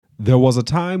There was a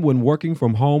time when working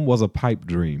from home was a pipe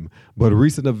dream, but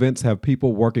recent events have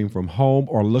people working from home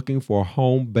or looking for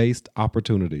home based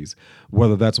opportunities.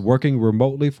 Whether that's working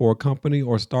remotely for a company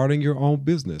or starting your own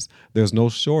business, there's no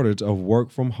shortage of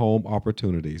work from home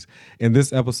opportunities. In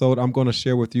this episode, I'm going to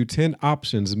share with you 10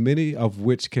 options, many of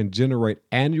which can generate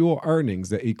annual earnings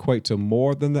that equate to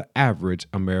more than the average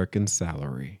American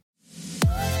salary.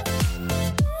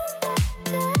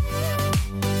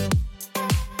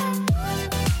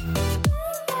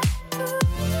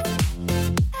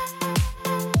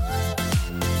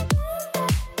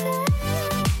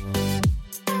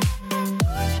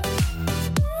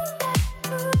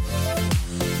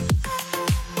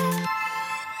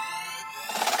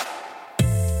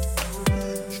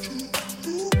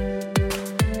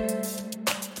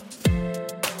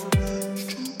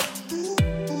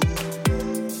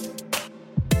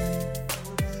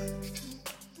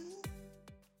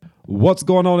 What's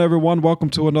going on, everyone? Welcome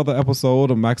to another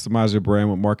episode of Maximize Your Brand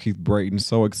with Markeith Brayton.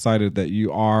 So excited that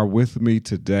you are with me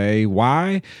today.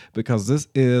 Why? Because this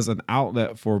is an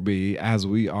outlet for me as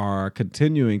we are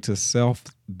continuing to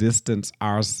self-distance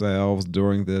ourselves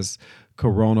during this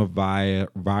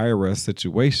coronavirus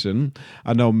situation.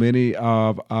 I know many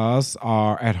of us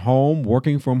are at home,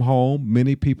 working from home.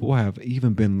 Many people have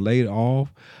even been laid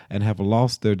off and have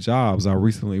lost their jobs. I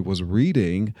recently was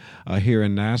reading here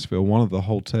in Nashville, one of the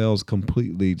hotels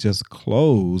completely just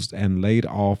closed and laid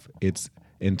off its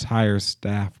entire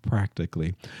staff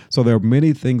practically. So there are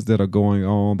many things that are going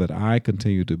on that I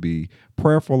continue to be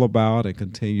prayerful about and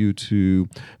continue to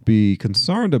be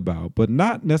concerned about, but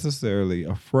not necessarily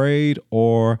afraid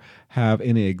or have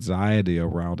any anxiety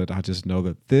around it. I just know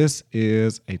that this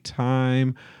is a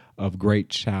time of great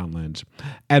challenge.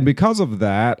 And because of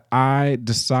that, I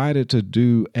decided to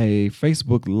do a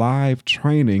Facebook Live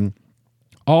training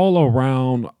all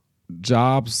around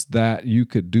jobs that you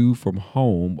could do from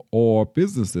home or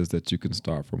businesses that you can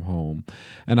start from home.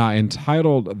 And I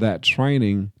entitled that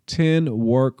training 10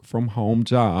 work from home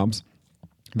jobs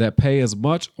that pay as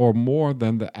much or more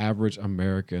than the average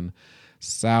American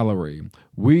salary.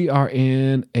 We are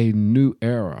in a new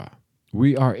era.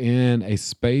 We are in a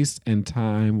space and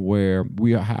time where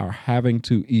we are having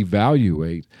to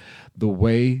evaluate the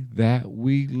way that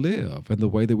we live and the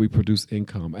way that we produce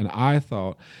income. And I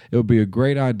thought it would be a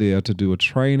great idea to do a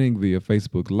training via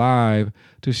Facebook Live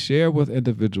to share with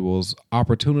individuals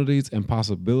opportunities and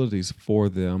possibilities for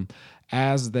them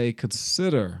as they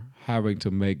consider having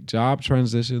to make job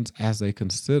transitions, as they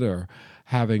consider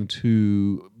having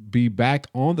to be back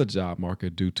on the job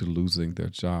market due to losing their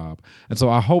job. And so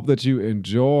I hope that you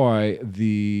enjoy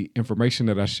the information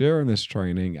that I share in this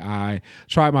training. I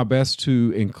try my best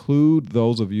to include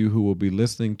those of you who will be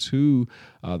listening to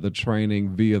the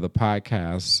training via the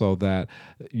podcast so that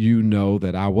you know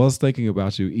that I was thinking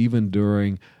about you even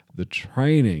during the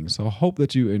training. So I hope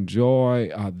that you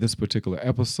enjoy this particular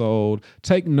episode.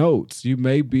 Take notes. You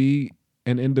may be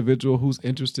an individual who's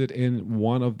interested in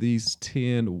one of these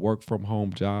 10 work from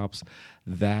home jobs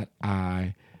that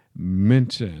I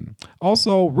mentioned.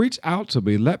 Also, reach out to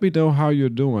me. Let me know how you're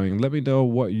doing. Let me know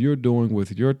what you're doing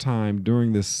with your time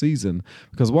during this season,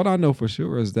 because what I know for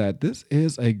sure is that this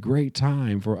is a great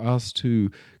time for us to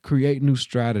create new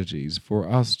strategies, for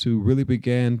us to really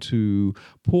begin to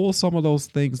pull some of those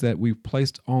things that we've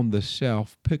placed on the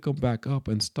shelf, pick them back up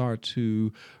and start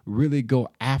to really go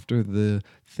after the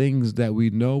things that we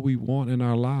know we want in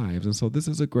our lives. And so this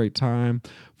is a great time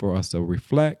for us to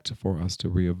reflect, for us to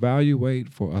reevaluate,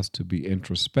 for us to be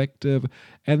introspective,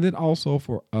 and then also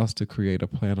for us to create a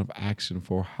plan of action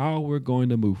for how we're going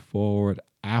to move forward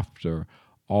after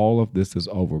all of this is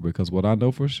over. Because what I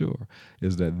know for sure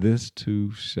is that this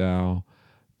too shall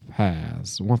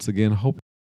pass. Once again, hope.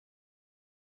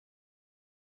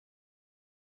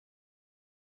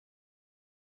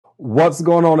 What's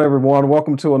going on, everyone?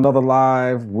 Welcome to another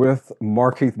live with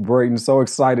Markeith Brayton. So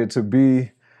excited to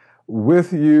be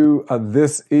with you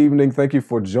this evening. Thank you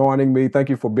for joining me. Thank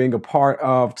you for being a part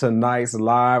of tonight's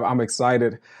live. I'm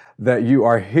excited that you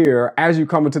are here. As you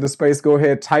come into the space, go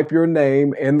ahead, type your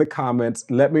name in the comments.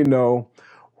 Let me know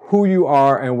who you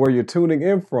are and where you're tuning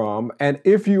in from. And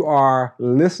if you are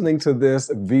listening to this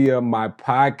via my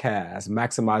podcast,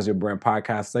 Maximize Your Brand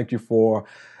Podcast, thank you for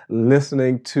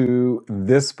listening to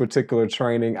this particular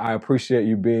training. I appreciate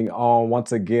you being on.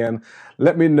 Once again,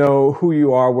 let me know who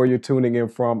you are, where you're tuning in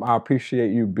from. I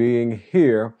appreciate you being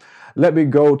here. Let me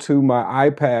go to my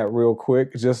iPad real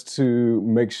quick just to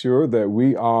make sure that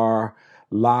we are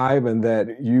live and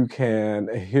that you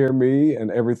can hear me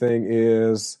and everything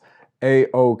is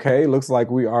A-OK. Looks like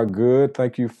we are good.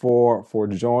 Thank you for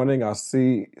joining. I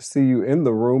see you in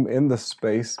the room, in the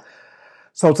space.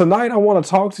 So tonight I want to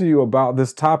talk to you about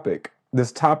this topic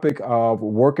of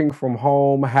working from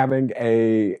home, having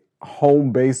a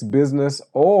home-based business,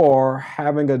 or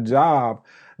having a job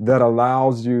that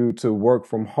allows you to work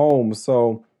from home.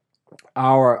 So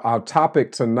our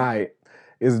topic tonight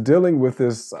is dealing with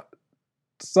this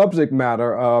subject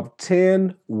matter of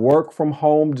 10 work from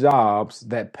home jobs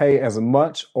that pay as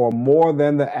much or more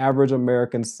than the average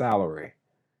American salary.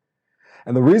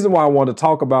 And the reason why I want to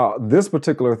talk about this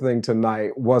particular thing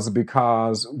tonight was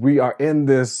because we are in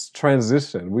this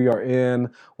transition. We are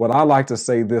in what I like to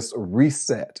say this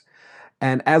reset.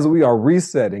 And as we are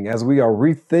resetting, as we are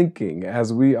rethinking,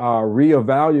 as we are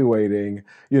reevaluating,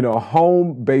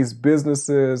 home-based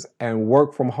businesses and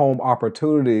work from home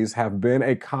opportunities have been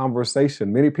a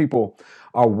conversation. Many people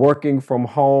are working from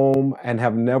home and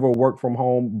have never worked from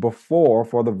home before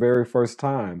for the very first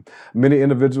time. Many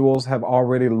individuals have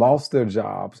already lost their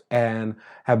jobs and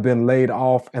have been laid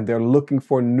off, and they're looking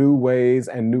for new ways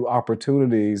and new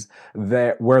opportunities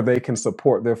that where they can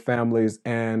support their families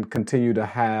and continue to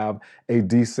have a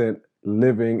decent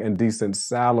living and decent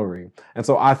salary. And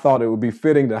so I thought it would be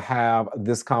fitting to have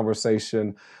this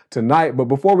conversation tonight. But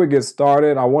before we get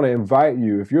started, I want to invite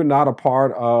you, if you're not a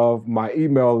part of my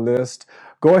email list,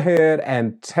 go ahead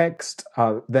and text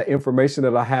that information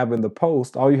that I have in the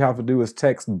post. All you have to do is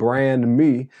text brand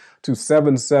me to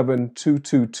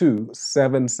 77222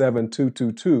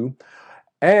 77222.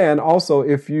 And also,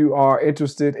 if you are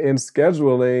interested in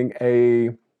scheduling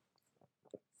a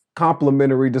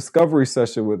complimentary discovery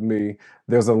session with me,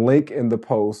 there's a link in the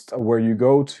post where you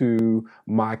go to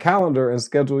my calendar and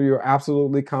schedule your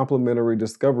absolutely complimentary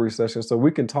discovery session so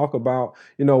we can talk about,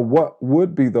 what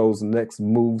would be those next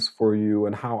moves for you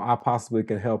and how I possibly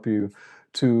can help you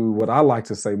to, what I like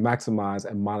to say, maximize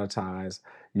and monetize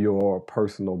your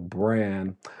personal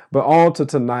brand. But on to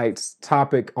tonight's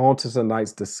topic, on to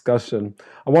tonight's discussion.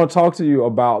 I want to talk to you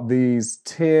about these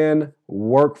 10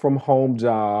 work from home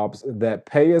jobs that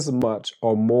pay as much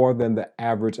or more than the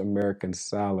average American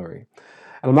salary.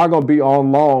 And I'm not going to be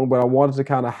on long, but I wanted to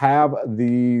kind of have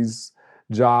these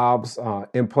jobs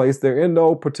in place. They're in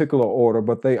no particular order,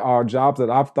 but they are jobs that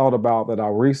I've thought about, that I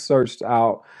researched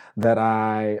out, that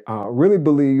I really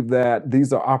believe that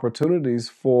these are opportunities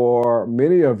for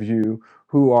many of you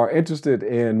who are interested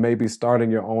in maybe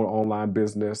starting your own online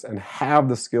business and have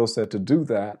the skill set to do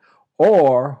that,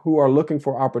 or who are looking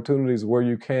for opportunities where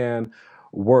you can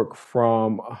work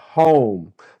from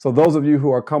home. So those of you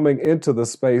who are coming into the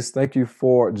space, thank you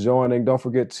for joining. Don't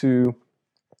forget to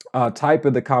type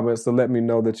in the comments to let me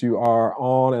know that you are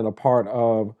on and a part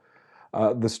of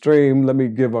the stream. Let me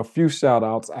give a few shout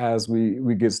outs as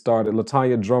we get started.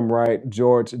 Latanya Drumright,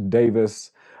 George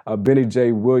Davis, Benny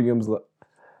J. Williams,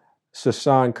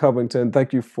 Shashawn Covington,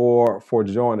 thank you for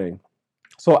joining.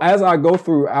 So as I go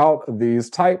throughout these,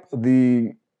 type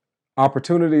the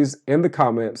opportunities in the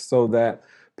comments so that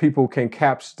people can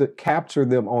capture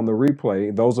them on the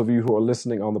replay. Those of you who are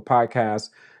listening on the podcast,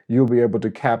 you'll be able to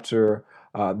capture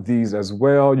these as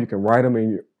well. You can write them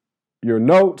in your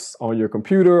notes on your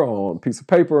computer, on a piece of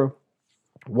paper,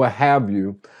 what have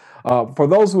you. For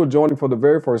those who are joining for the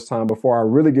very first time, before I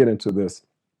really get into this,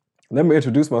 let me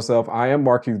introduce myself. I am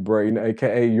Marquise Brayton,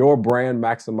 aka your brand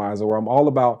maximizer, where I'm all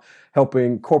about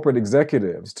helping corporate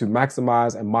executives to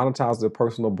maximize and monetize their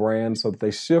personal brand so that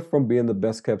they shift from being the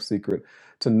best kept secret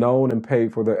to known and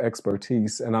paid for their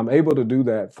expertise. And I'm able to do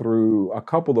that through a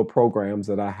couple of programs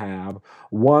that I have.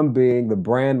 One being the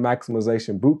Brand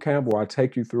Maximization Bootcamp, where I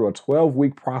take you through a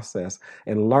 12-week process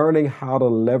in learning how to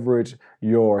leverage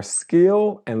your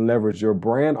skill and leverage your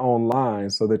brand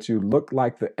online so that you look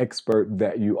like the expert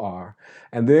that you are.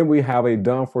 And then we have a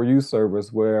done for you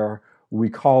service where we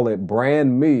call it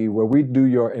Brand Me, where we do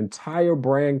your entire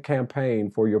brand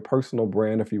campaign for your personal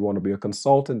brand. If you want to be a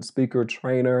consultant, speaker,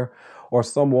 trainer, or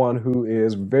someone who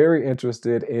is very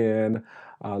interested in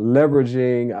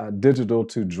leveraging digital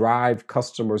to drive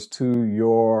customers to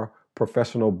your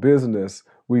professional business,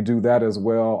 we do that as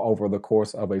well over the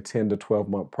course of a 10 to 12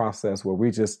 month process where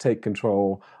we just take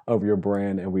control of your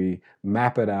brand and we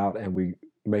map it out and we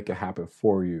make it happen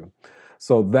for you.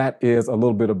 So that is a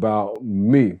little bit about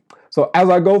me. So as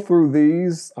I go through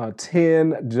these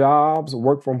 10 jobs,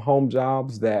 work from home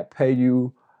jobs that pay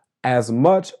you as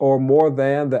much or more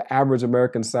than the average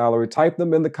American salary, type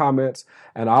them in the comments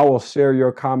and I will share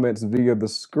your comments via the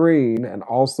screen. And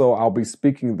also I'll be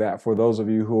speaking that for those of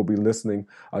you who will be listening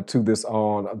to this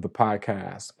on the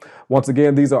podcast. Once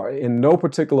again, these are in no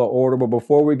particular order, but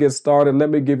before we get started, let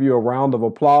me give you a round of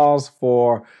applause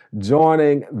for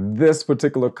joining this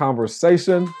particular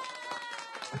conversation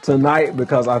tonight,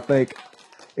 because I think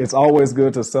It's always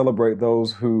good to celebrate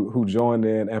those who join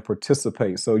in and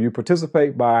participate. So you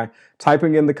participate by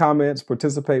typing in the comments,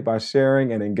 participate by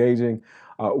sharing and engaging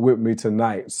with me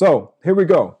tonight. So here we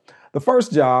go. The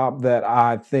first job that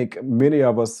I think many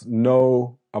of us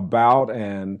know about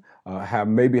and have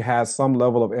maybe had some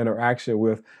level of interaction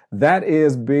with, that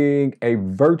is being a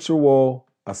virtual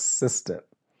assistant.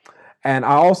 And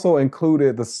I also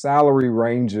included the salary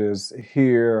ranges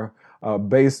here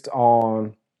based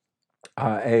on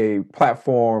a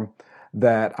platform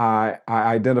that I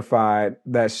identified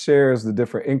that shares the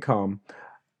different income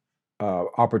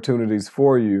opportunities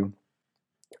for you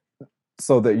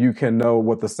so that you can know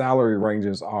what the salary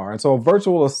ranges are. And so a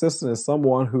virtual assistant is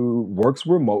someone who works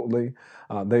remotely.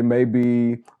 They may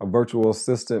be a virtual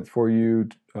assistant for you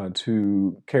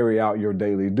to carry out your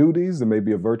daily duties. It may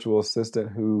be a virtual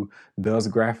assistant who does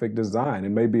graphic design. It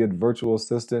may be a virtual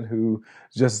assistant who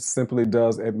just simply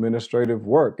does administrative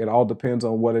work. It all depends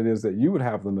on what it is that you would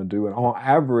have them to do. And on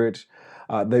average,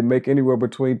 they make anywhere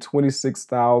between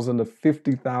 $26,000 to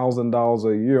 $50,000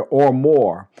 a year or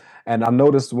more. And I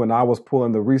noticed when I was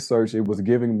pulling the research, it was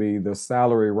giving me the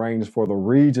salary range for the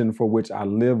region for which I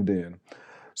lived in.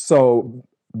 So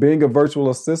being a virtual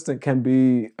assistant can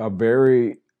be a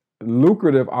very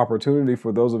lucrative opportunity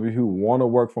for those of you who want to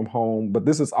work from home. But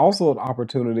this is also an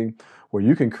opportunity where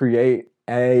you can create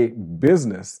a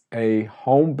business, a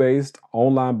home-based,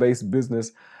 online-based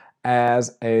business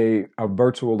as a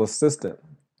virtual assistant.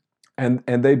 And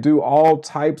they do all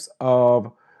types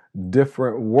of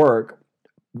different work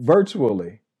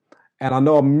virtually. And I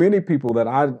know many people that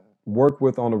I work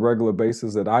with on a regular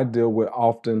basis that I deal with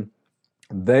often,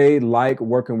 they like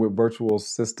working with virtual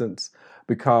assistants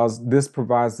because this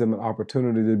provides them an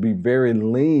opportunity to be very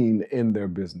lean in their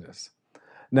business.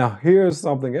 Now, here's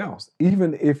something else.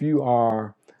 Even if you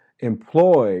are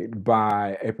employed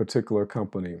by a particular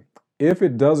company, if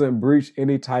it doesn't breach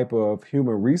any type of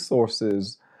human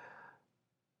resources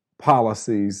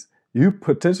policies, you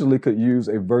potentially could use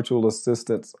a virtual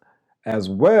assistant as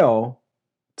well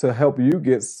to help you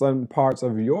get some parts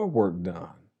of your work done.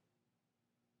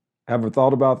 Ever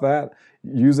thought about that?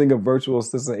 Using a virtual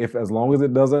assistant, if as long as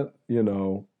it doesn't,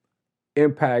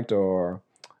 impact or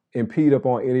impede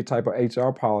upon any type of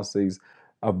HR policies,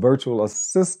 a virtual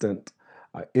assistant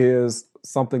is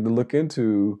something to look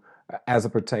into as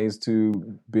it pertains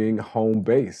to being home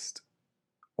based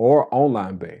or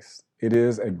online based. It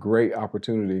is a great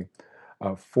opportunity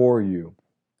for you.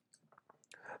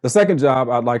 The second job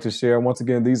I'd like to share, once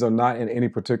again, these are not in any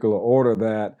particular order,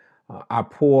 that I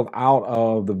pulled out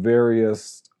of the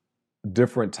various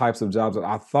different types of jobs that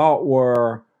I thought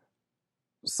were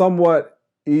somewhat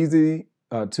easy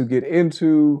to get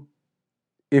into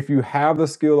if you have the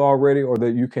skill already or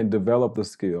that you can develop the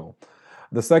skill.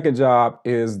 The second job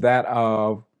is that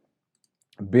of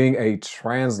being a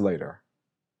translator.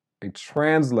 A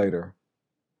translator,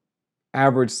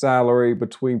 average salary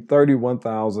between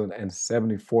 $31,000 and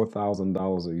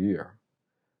 $74,000 a year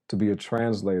to be a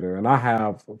translator. And I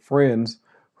have friends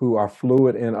who are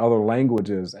fluent in other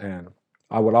languages, and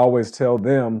I would always tell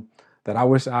them that I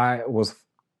wish I was,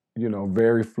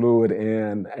 very fluid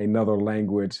in another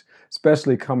language,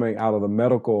 especially coming out of the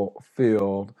medical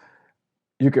field.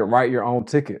 You could write your own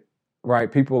ticket,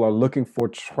 right? People are looking for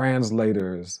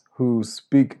translators who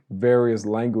speak various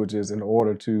languages in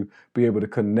order to be able to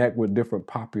connect with different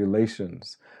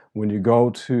populations. When you go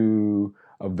to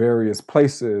various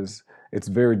places, it's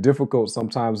very difficult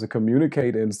sometimes to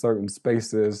communicate in certain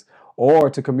spaces or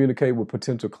to communicate with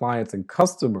potential clients and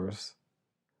customers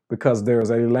because there's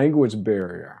a language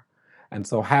barrier. And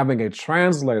so having a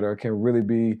translator can really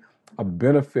be a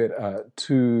benefit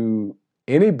to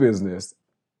any business,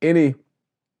 any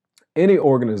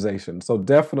organization. So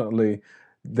definitely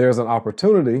there's an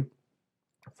opportunity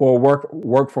for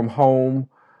work from home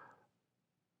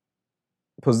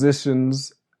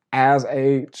positions as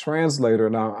a translator.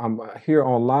 Now I'm here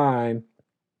online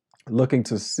looking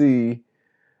to see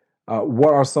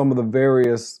what are some of the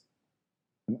various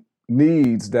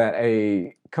needs that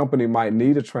a company might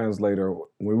need a translator.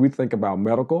 When we think about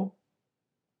medical,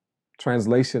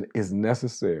 translation is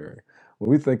necessary. When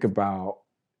we think about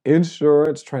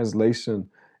insurance, translation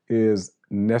is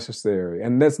necessary.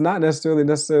 And that's not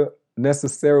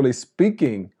necessarily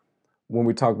speaking when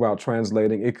we talk about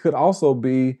translating. It could also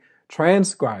be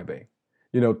transcribing,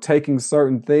 taking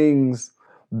certain things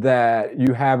that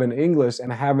you have in English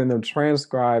and having them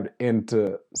transcribed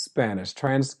into Spanish,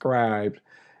 transcribed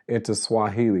into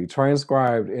Swahili,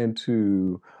 transcribed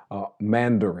into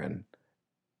Mandarin.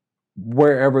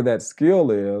 Wherever that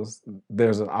skill is,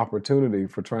 there's an opportunity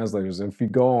for translators. And if you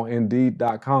go on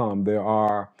Indeed.com, there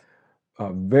are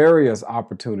various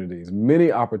opportunities,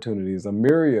 many opportunities, a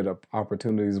myriad of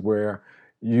opportunities where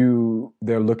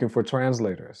they're looking for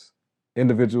translators,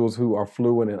 individuals who are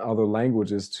fluent in other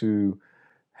languages to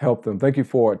help them. Thank you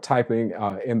for typing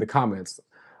in the comments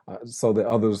so that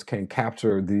others can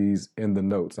capture these in the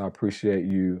notes. I appreciate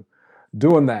you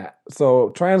doing that. So,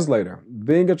 translator,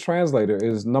 being a translator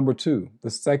is number two, the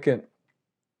second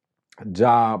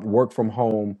job, work from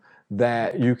home,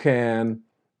 that you can,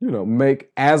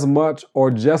 make as much or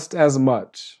just as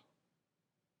much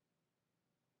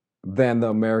than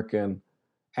the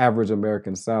average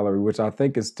American salary, which I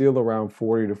think is still around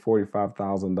 $40,000 to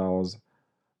 $45,000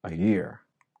 a year.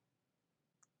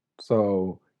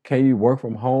 So, can you work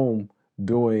from home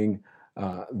doing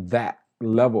that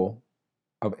level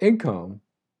of income,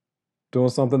 doing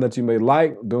something that you may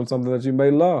like, doing something that you may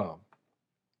love?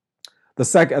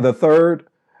 The third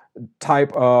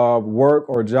type of work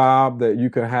or job that you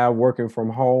can have working from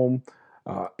home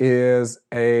is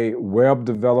a web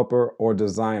developer or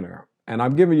designer. And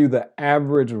I'm giving you the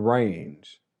average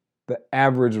range. The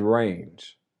average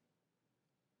range.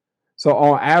 So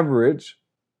on average,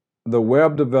 the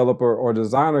web developer or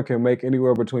designer can make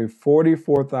anywhere between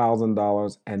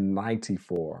 $44,000 and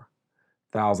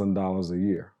 $94,000 a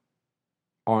year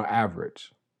on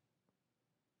average.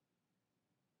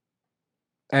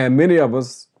 And many of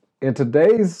us in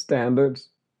today's standards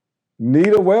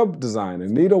need a web designer,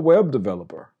 need a web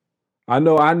developer. I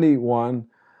know I need one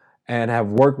and have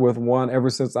worked with one ever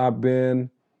since I've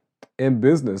been in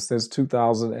business since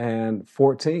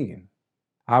 2014.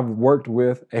 I've worked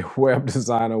with a web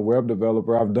designer, web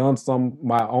developer. I've done some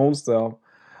my own self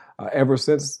ever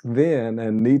since then,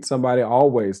 and need somebody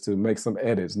always to make some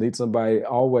edits, need somebody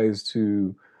always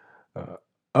to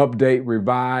update,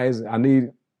 revise.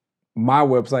 My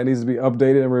website needs to be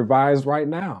updated and revised right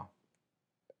now.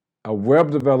 A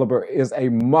web developer is a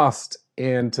must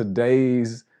in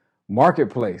today's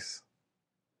marketplace.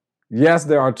 Yes,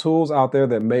 there are tools out there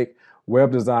that make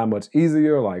web design much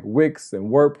easier, like Wix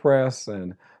and WordPress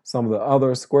and some of the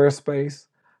other, Squarespace.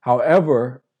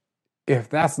 However, if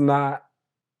that's not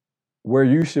where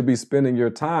you should be spending your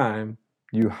time,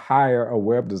 you hire a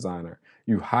web designer,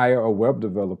 you hire a web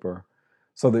developer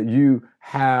so that you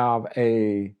have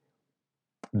a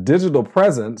digital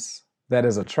presence that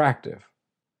is attractive,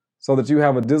 so that you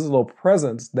have a digital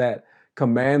presence that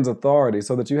commands authority,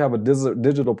 so that you have a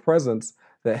digital presence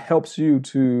that helps you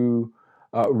to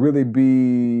really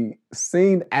be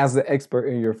seen as the expert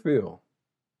in your field.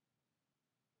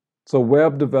 So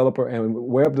web developer and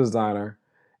web designer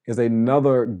is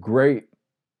another great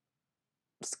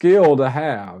skill to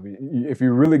have. If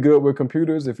you're really good with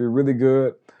computers, if you're really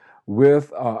good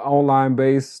with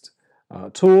online-based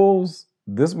tools,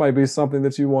 this might be something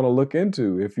that you want to look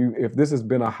into. If this has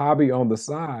been a hobby on the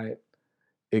side,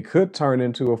 it could turn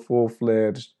into a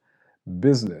full-fledged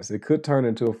business. It could turn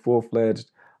into a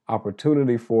full-fledged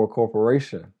opportunity for a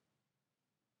corporation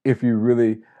if you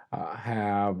really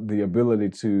have the ability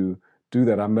to do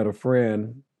that. I met a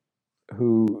friend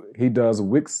who he does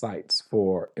Wix sites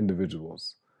for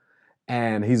individuals,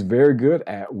 and he's very good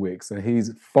at Wix, and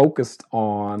he's focused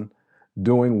on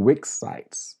doing Wix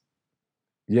sites.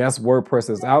 Yes, WordPress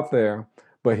is out there,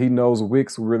 but he knows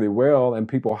Wix really well, and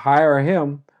people hire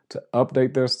him to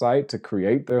update their site, to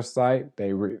create their site.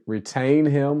 They retain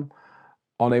him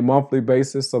on a monthly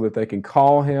basis so that they can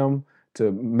call him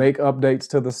to make updates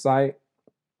to the site.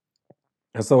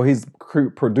 And so he's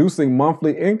producing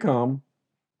monthly income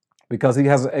because he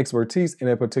has an expertise in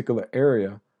a particular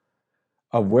area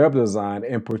of web design,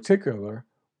 in particular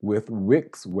with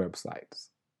Wix websites.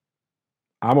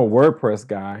 I'm a WordPress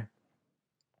guy,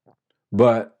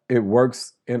 but it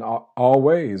works in all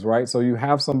ways, right? So you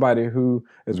have somebody who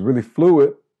is really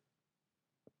fluid,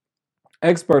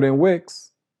 expert in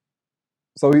Wix,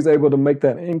 so he's able to make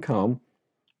that income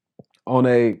on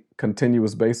a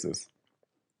continuous basis.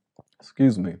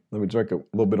 Excuse me, let me drink a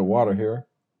little bit of water here.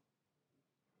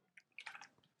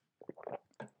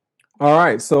 All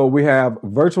right, so we have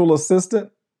virtual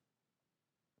assistant,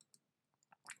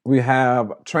 we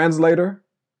have translator,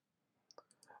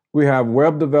 we have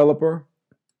web developer,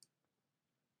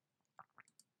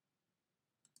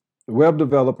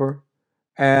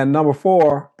 and number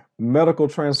 4, medical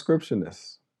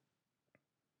transcriptionist.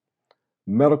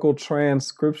 Medical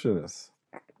transcriptionist.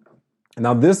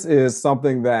 Now, this is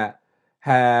something that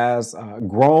has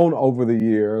grown over the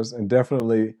years, and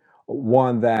definitely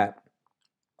one that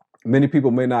many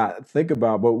people may not think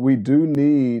about, but we do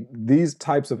need these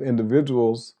types of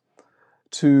individuals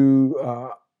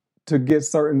to get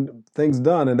certain things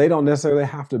done. And they don't necessarily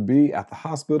have to be at the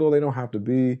hospital. They don't have to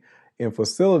be in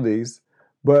facilities,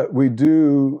 But we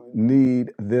do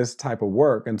need this type of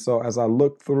work. And so as I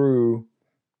look through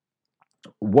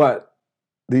what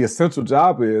the essential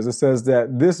job is, it says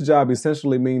that this job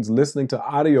essentially means listening to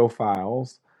audio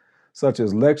files such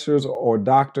as lectures or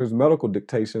doctors' medical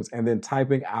dictations and then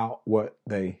typing out what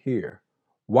they hear.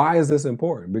 Why is this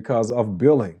important? Because of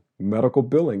billing. Medical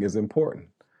billing is important.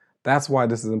 That's why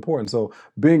this is important. So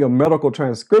being a medical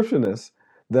transcriptionist,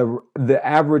 the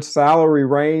average salary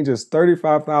range is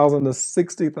 35,000 to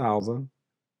 60,000.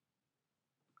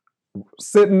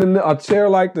 Sitting in a chair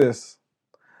like this,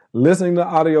 listening to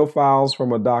audio files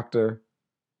from a doctor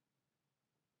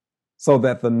so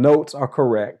that the notes are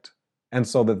correct and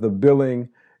so that the billing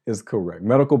is correct.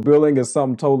 Medical billing is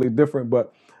something totally different,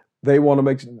 but they want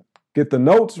to get the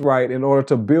notes right in order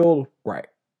to bill right.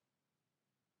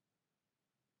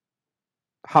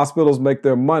 Hospitals make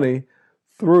their money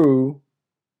through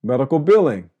medical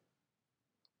billing.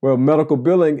 Well, medical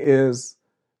billing is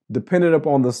dependent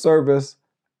upon the service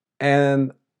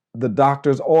and the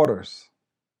doctor's orders.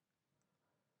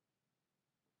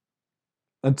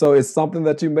 And so it's something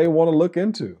that you may want to look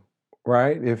into,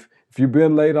 right? If you've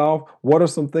been laid off, what are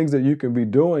some things that you can be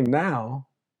doing now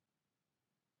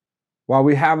while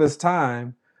we have this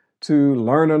time to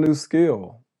learn a new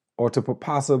skill or to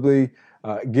possibly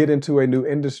get into a new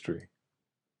industry?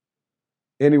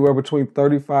 Anywhere between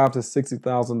 $35,000 to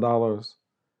 $60,000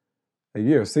 a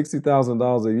year.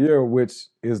 $60,000 a year, which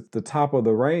is the top of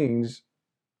the range,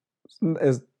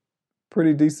 is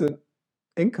pretty decent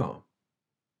income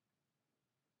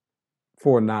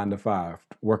for a 9 to 5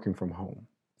 working from home.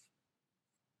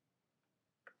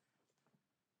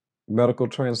 Medical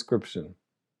transcription.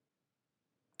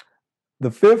 The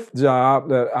fifth job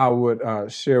that I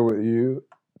would share with you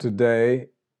today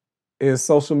is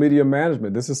social media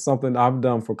management. This is something I've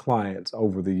done for clients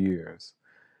over the years.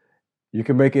 You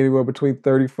can make anywhere between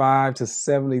 $35,000 to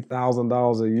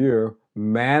 $70,000 a year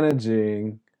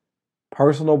managing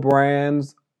personal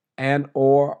brands and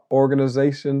or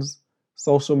organizations'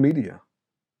 social media.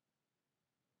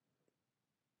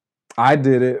 I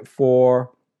did it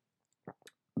for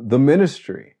the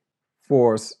ministry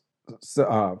for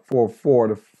 4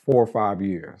 or 5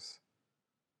 years.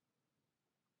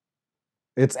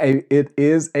 It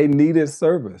is a needed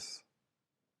service.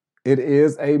 It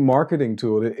is a marketing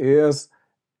tool. It is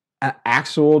an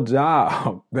actual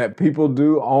job that people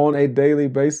do on a daily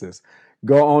basis.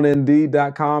 Go on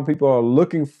Indeed.com. People are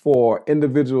looking for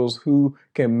individuals who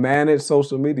can manage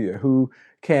social media, who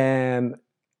can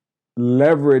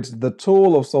leverage the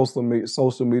tool of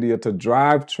social media to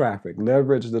drive traffic,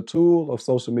 leverage the tool of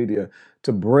social media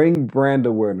to bring brand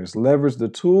awareness, leverage the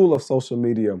tool of social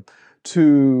media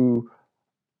to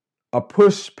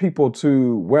push people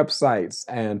to websites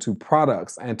and to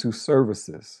products and to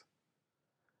services.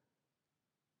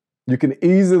 You can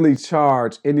easily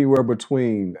charge anywhere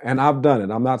between, and I've done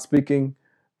it, I'm not speaking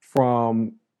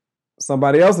from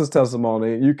somebody else's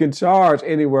testimony, you can charge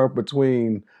anywhere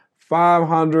between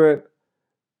 $500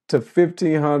 to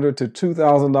 $1,500 to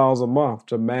 $2,000 a month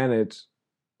to manage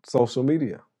social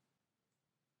media.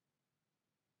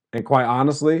 And quite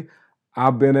honestly,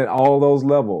 I've been at all those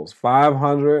levels: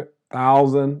 $500,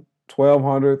 $1,000,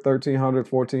 $1,200, $1,300,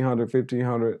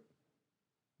 $1,400,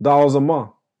 $1,500 a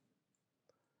month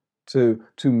to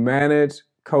manage,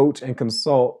 coach, and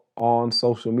consult on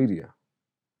social media.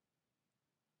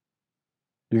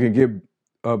 You can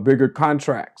get bigger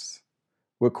contracts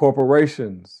with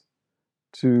corporations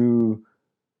to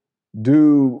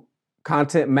do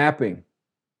content mapping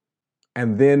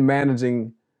and then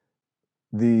managing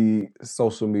the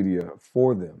social media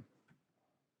for them.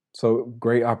 So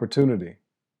great opportunity,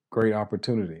 great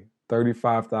opportunity.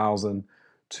 $35,000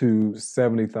 to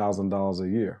 $70,000 a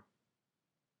year.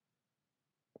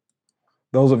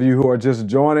 Those of you who are just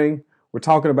joining, we're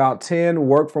talking about 10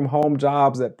 work from home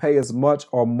jobs that pay as much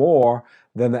or more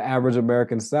than the average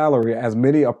American salary. As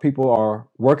many people are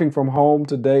working from home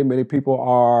today, many people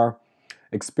are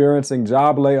experiencing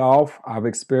job layoff. I've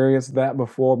experienced that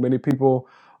before. Many people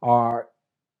are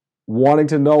wanting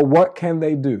to know what can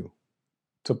they do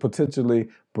to potentially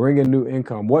bring in new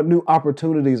income. What new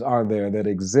opportunities are there that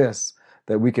exist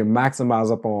that we can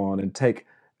maximize upon and take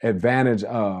advantage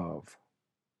of?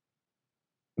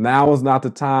 Now is not the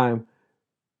time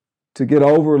to get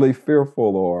overly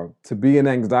fearful or to be in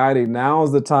anxiety. Now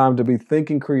is the time to be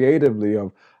thinking creatively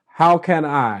of how can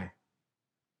I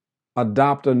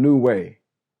adopt a new way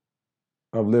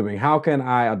of living? How can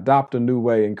I adopt a new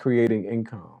way in creating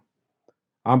income?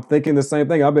 I'm thinking the same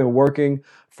thing. I've been working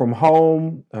from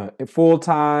home full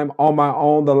time on my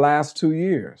own the last 2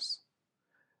 years.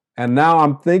 And now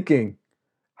I'm thinking,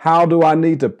 How do I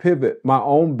need to pivot my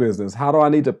own business? How do I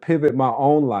need to pivot my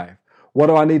own life? What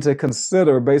do I need to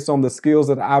consider based on the skills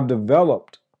that I've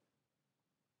developed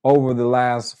over the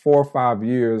last 4 or 5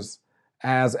 years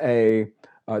as a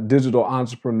digital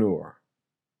entrepreneur?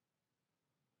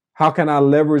 How can I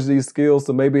leverage these skills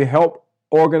to maybe help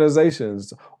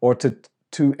organizations or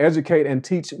to educate and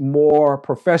teach more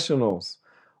professionals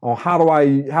on how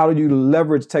do you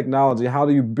leverage technology? How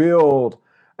do you build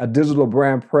a digital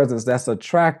brand presence that's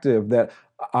attractive, that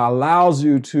allows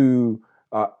you to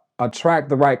attract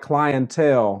the right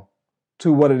clientele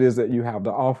to what it is that you have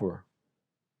to offer?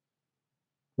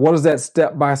 What is that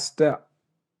step by step?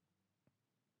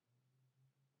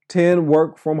 10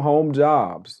 work from home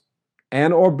jobs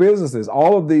and or businesses.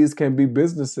 All of these can be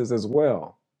businesses as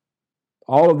well.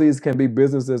 All of these can be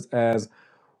businesses as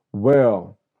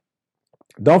well.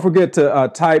 Don't forget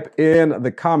to type in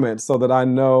the comments so that I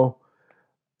know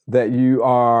that you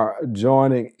are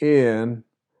joining in.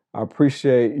 I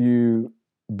appreciate you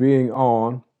being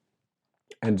on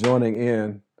and joining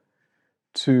in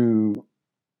to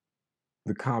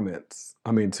the comments.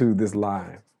 To this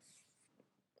live.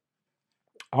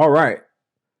 All right.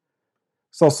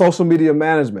 So social media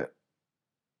management.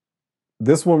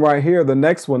 This one right here, the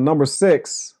next one, number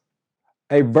 6,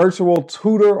 a virtual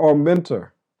tutor or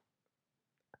mentor.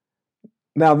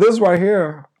 Now, this right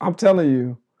here, I'm telling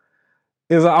you,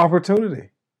 is an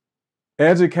opportunity.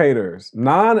 Educators,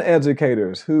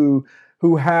 non-educators who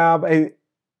have a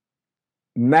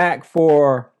knack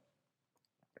for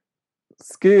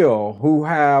skill, who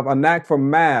have a knack for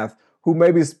math, who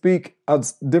maybe speak a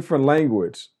different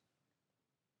language.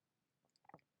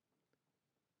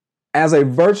 As a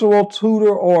virtual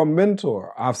tutor or a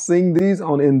mentor, I've seen these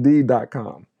on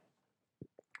Indeed.com,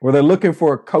 where they're looking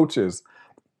for coaches,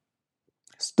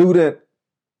 student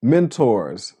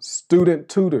mentors, student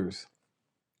tutors,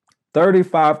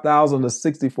 $35,000 to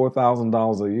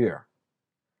 $64,000 a year.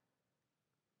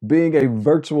 Being a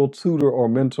virtual tutor or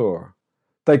mentor.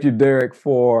 Thank you, Derek,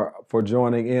 for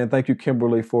joining in. Thank you,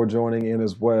 Kimberly, for joining in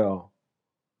as well.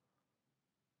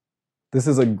 This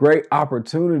is a great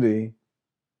opportunity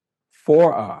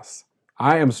for us.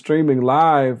 I am streaming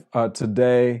live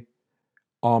today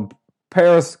on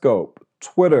Periscope,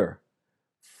 Twitter,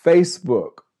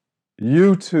 Facebook,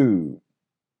 YouTube,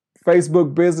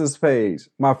 Facebook business page,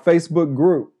 my Facebook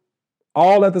group,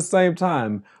 all at the same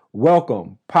time.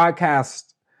 Welcome.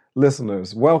 Podcast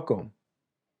listeners, welcome.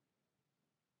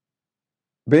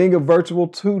 Being a virtual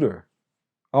tutor,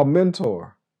 a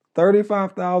mentor,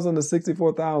 $35,000 to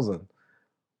 $64,000.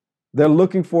 They're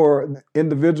looking for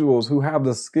individuals who have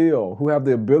the skill, who have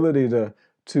the ability to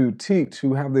teach,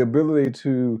 who have the ability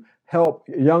to help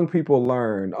young people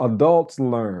learn, adults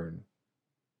learn,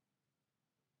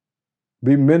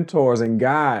 be mentors and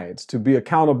guides, to be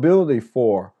accountability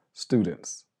for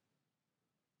students.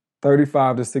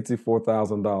 $35,000 to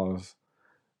 $64,000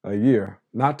 a year.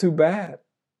 Not too bad.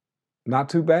 Not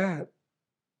too bad.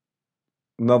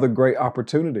 Another great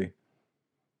opportunity.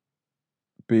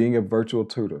 Being a virtual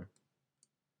tutor.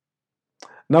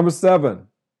 Number 7,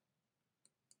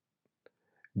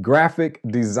 graphic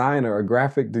designer, a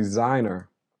graphic designer,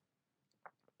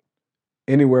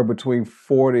 anywhere between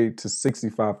 $40,000 to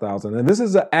 $65,000. And this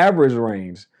is the average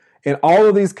range. In all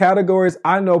of these categories,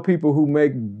 I know people who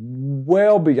make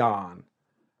well beyond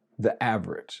the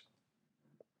average.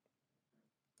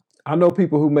 I know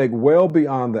people who make well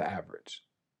beyond the average.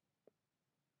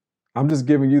 I'm just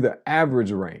giving you the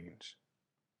average range.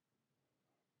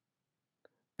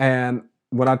 And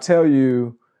when I tell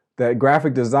you that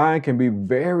graphic design can be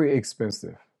very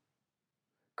expensive,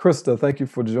 Krista, thank you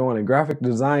for joining. Graphic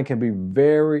design can be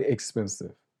very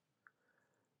expensive.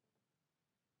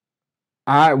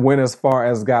 I went as far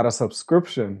as got a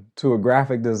subscription to a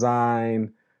graphic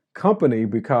design company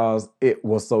because it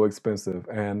was so expensive.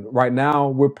 And right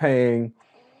now I'm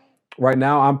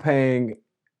paying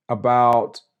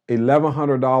about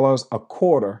 $1,100 a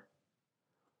quarter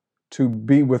to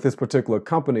be with this particular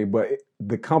company, but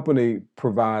the company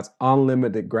provides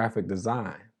unlimited graphic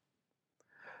design.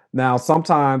 Now,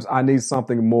 sometimes I need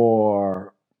something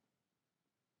more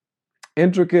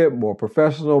intricate, more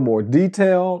professional, more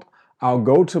detailed. I'll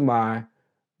go to my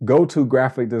go-to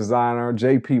graphic designer,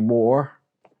 JP Moore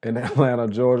in Atlanta,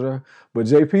 Georgia. But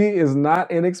JP is not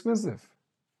inexpensive.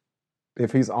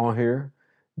 If he's on here,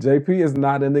 JP is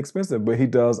not inexpensive, but he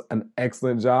does an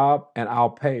excellent job and I'll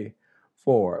pay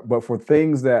for it. But for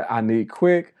things that I need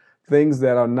quick, things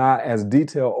that are not as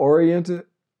detail oriented,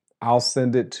 I'll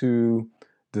send it to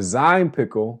Design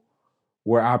Pickle,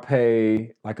 where I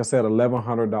pay, like I said,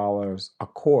 $1,100 a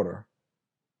quarter.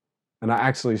 And I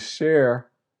actually share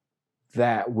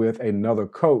that with another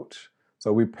coach.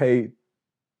 So we paid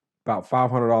about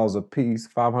 $500 a piece,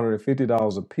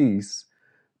 $550 a piece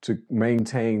to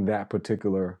maintain that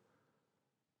particular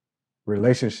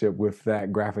relationship with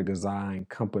that graphic design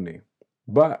company.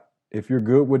 But if you're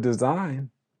good with design,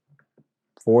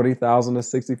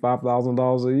 $40,000 to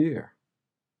 $65,000 a year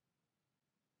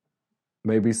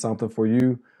may be something for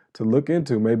you to look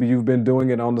into. Maybe you've been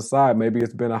doing it on the side. Maybe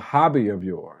it's been a hobby of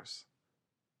yours.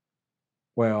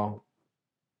 Well,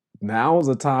 now is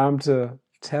the time to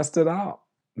test it out.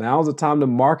 Now is the time to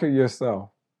market yourself.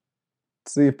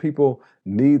 See if people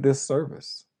need this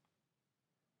service.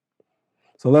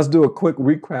 So let's do a quick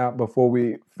recap before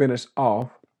we finish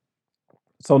off.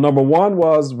 So number one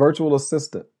was virtual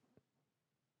assistant,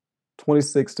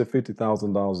 $26,000 to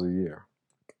 $50,000 a year.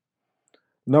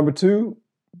 Number two,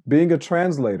 being a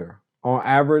translator. On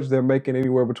average, they're making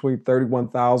anywhere between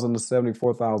 $31,000 to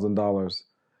 $74,000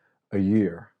 a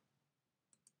year.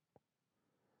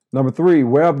 Number three,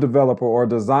 web developer or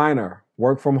designer,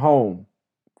 work from home,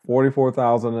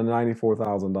 $44,000 to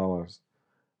 $94,000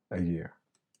 a year.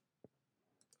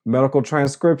 Medical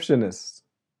transcriptionist,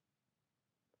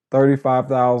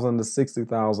 $35,000 to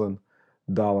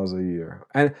 $60,000 a year.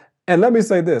 And let me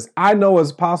say this, I know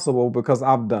it's possible because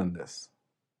I've done this.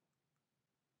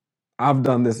 I've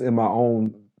done this in my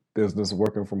own business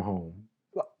working from home,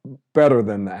 better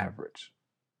than the average.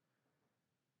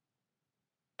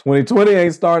 2020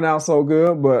 ain't starting out so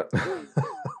good, but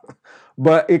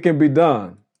but it can be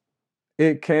done.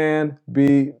 It can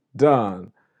be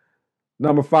done.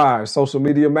 Number five, social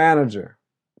media manager,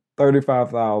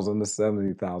 $35,000 to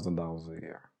 $70,000 a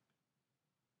year.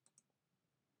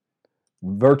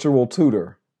 Virtual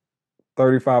tutor,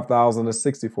 $35,000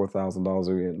 to $64,000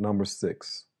 a year. Number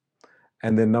six.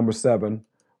 And then number seven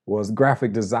was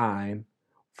graphic design,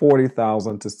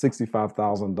 $40,000 to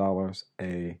 $65,000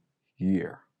 a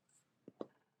year.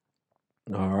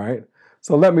 All right.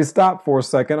 So let me stop for a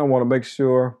second. I want to make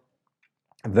sure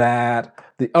that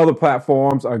the other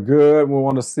platforms are good. We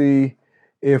want to see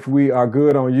if we are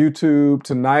good on YouTube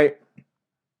tonight,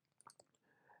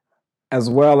 as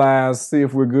well as see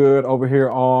if we're good over here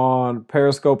on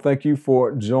Periscope. Thank you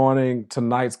for joining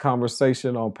tonight's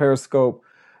conversation on Periscope.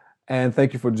 And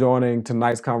thank you for joining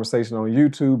tonight's conversation on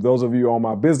YouTube. Those of you on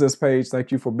my business page,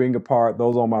 thank you for being a part.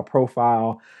 Those on my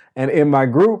profile and in my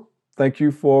group, thank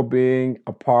you for being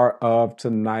a part of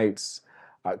tonight's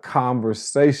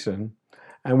conversation.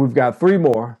 And we've got three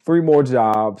more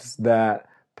jobs that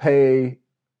pay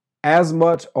as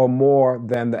much or more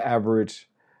than the average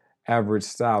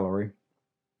salary.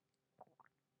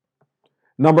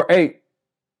 Number eight,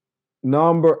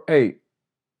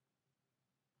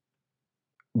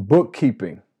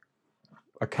 bookkeeping,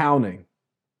 accounting.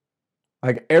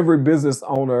 Like every business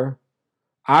owner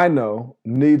I know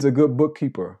needs a good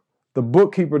bookkeeper. The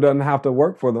bookkeeper doesn't have to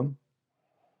work for them.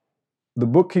 The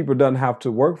bookkeeper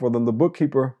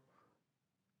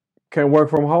can work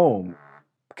from home,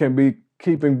 can be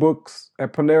keeping books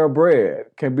at Panera Bread,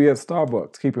 can be at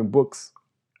Starbucks, keeping books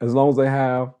as long as they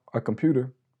have a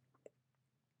computer.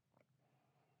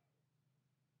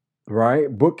 Right?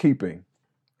 Bookkeeping,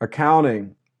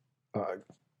 accounting.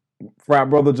 Frat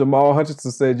brother Jamal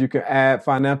Hutchinson said you can add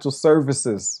financial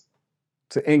services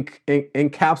to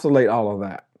encapsulate all of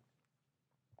that.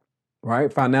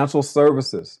 Right? Financial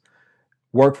services,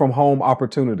 work from home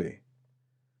opportunity.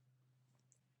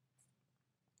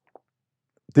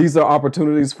 These are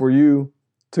opportunities for you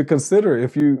to consider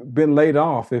if you've been laid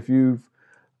off, if you've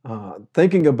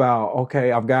thinking about,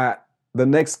 okay, I've got the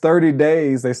next 30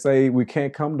 days, they say we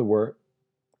can't come to work.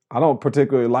 I don't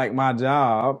particularly like my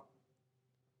job.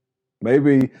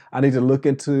 Maybe I need to look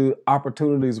into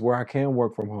opportunities where I can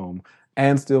work from home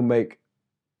and still make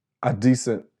a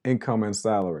decent income and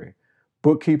salary.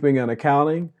 Bookkeeping and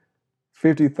accounting,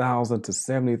 $50,000 to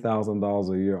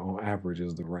 $70,000 a year on average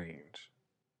is the range.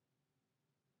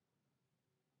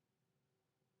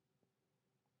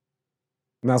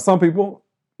 Now, some people,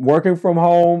 working from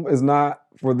home is not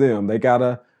for them.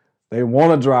 They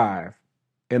want to drive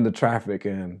in the traffic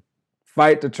and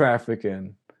fight the traffic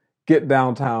and get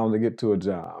downtown to get to a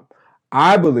job.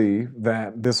 I believe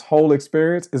that this whole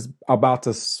experience is about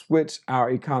to shift our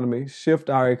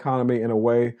economy in a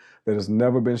way that has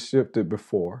never been shifted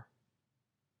before.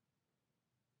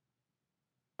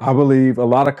 I believe a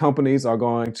lot of companies are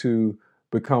going to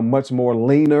become much more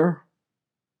leaner.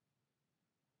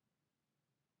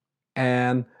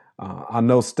 And I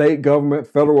know state government,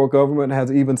 federal government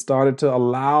has even started to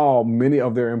allow many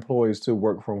of their employees to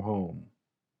work from home.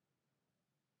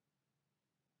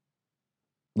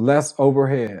 Less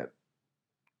overhead,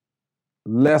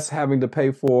 less having to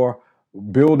pay for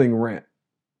building rent,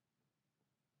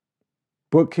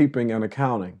 bookkeeping and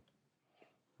accounting.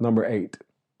 Number 8.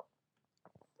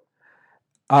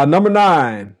 Number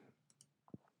 9,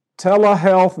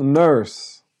 telehealth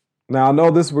nurse. Now, I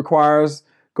know this requires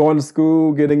going to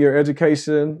school, getting your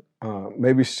education,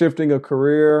 maybe shifting a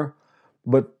career,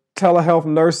 but telehealth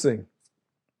nursing,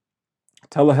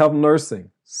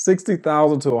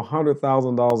 $60,000 to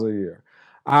 $100,000 a year.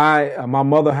 My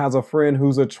mother has a friend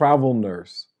who's a travel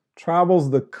nurse,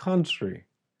 travels the country,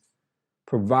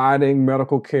 providing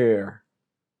medical care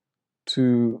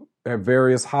to at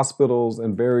various hospitals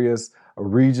and various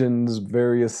regions,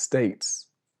 various states,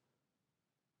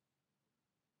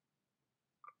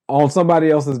 on somebody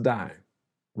else's dime,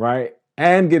 right?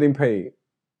 And getting paid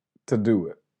to do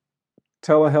it.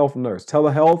 Telehealth nurse.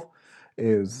 Telehealth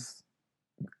is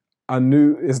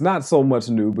it's not so much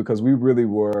new because we really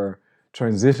were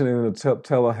transitioning into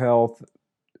telehealth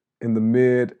in the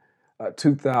mid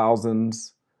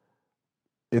 2000s.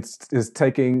 It's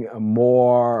taking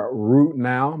more root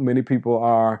now. Many people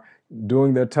are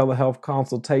doing their telehealth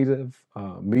consultative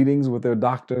meetings with their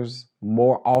doctors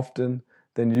more often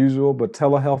than usual, but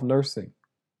telehealth nursing,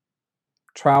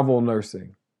 travel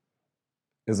nursing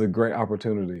is a great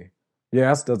opportunity.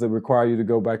 Yes, does it require you to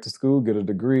go back to school, get a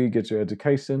degree, get your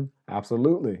education?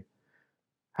 Absolutely.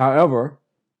 However,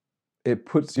 it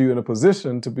puts you in a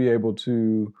position to be able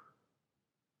to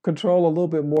control a little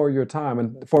bit more of your time.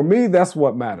 And for me, that's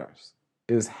what matters,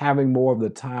 is having more of the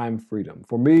time freedom.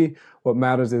 For me, what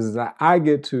matters is that I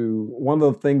get to, one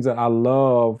of the things that I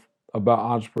love about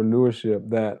entrepreneurship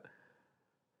that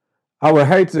I would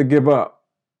hate to give up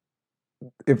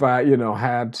if I,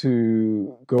 had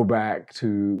to go back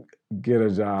to get a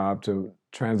job, to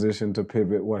transition, to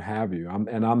pivot, what have you.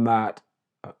 I'm not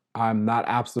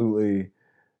absolutely,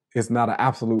 it's not an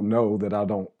absolute no that I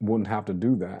wouldn't have to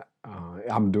do that.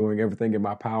 I'm doing everything in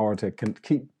my power to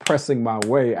keep pressing my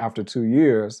way after 2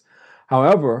 years.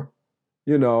 However,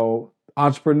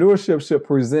 entrepreneurship should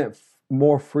present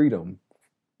more freedom.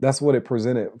 That's what it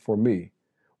presented for me.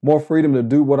 More freedom to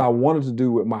do what I wanted to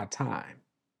do with my time.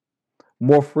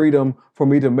 More freedom for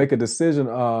me to make a decision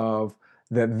of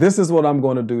that this is what I'm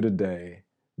going to do today.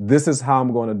 This is how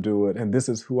I'm going to do it. And this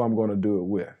is who I'm going to do it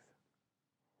with.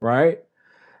 Right?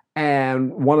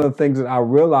 And one of the things that I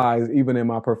realized even in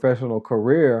my professional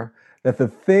career, that the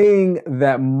thing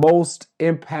that most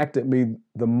impacted me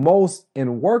the most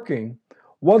in working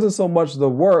wasn't so much the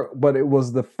work, but it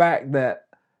was the fact that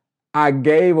I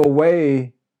gave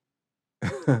away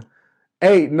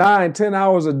 8, 9, 10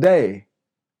 hours a day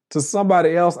to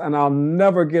somebody else and I'll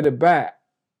never get it back.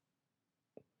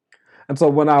 And so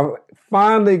when I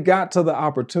finally got to the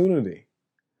opportunity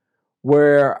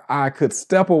where I could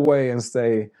step away and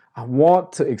say, I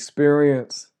want to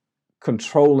experience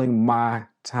controlling my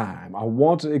time. I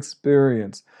want to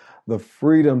experience the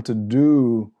freedom to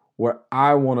do what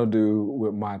I want to do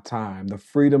with my time, the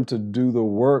freedom to do the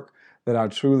work that I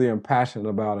truly am passionate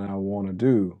about and I want to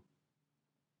do.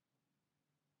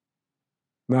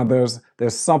 Now, there's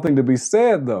something to be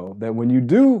said, though, that when you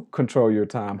do control your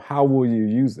time, how will you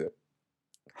use it?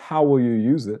 How will you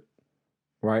use it?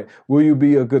 Right? Will you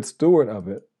be a good steward of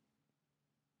it?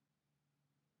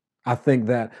 I think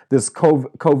that this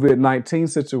COVID-19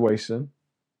 situation,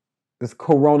 this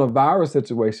coronavirus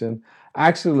situation,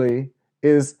 actually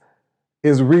is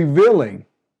revealing.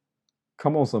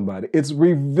 Come on, somebody. It's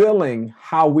revealing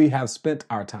how we have spent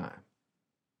our time.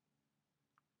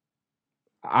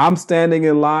 I'm standing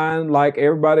in line like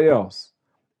everybody else.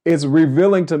 It's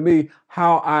revealing to me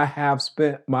how I have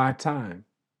spent my time.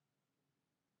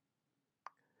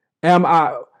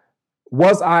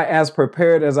 Was I as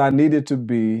prepared as I needed to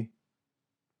be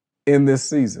in this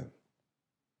season?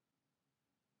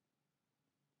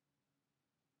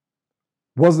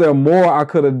 Was there more I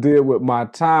could have did with my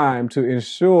time to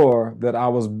ensure that I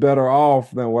was better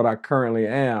off than what I currently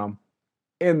am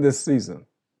in this season?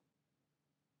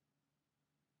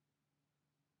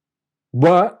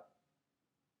 But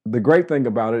the great thing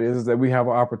about it is that we have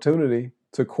an opportunity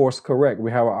to course correct.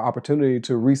 We have an opportunity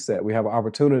to reset. We have an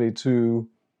opportunity to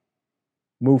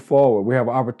move forward. We have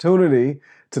an opportunity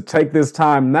to take this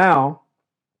time now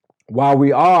while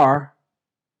we are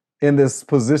in this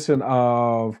position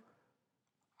of,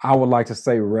 I would like to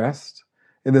say, rest,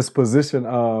 in this position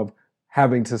of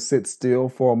having to sit still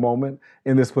for a moment,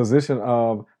 in this position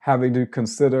of having to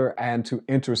consider and to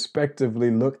introspectively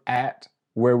look at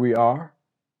where we are,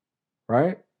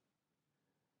 right?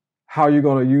 How are you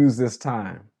going to use this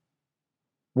time?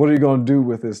 What are you going to do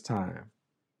with this time?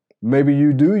 Maybe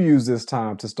you do use this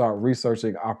time to start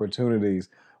researching opportunities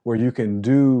where you can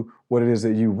do what it is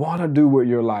that you want to do with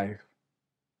your life.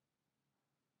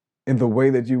 in the way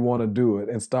that you want to do it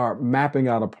and start mapping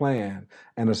out a plan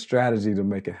and a strategy to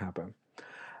make it happen.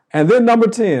 And then number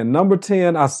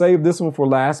 10, I saved this one for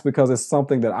last because it's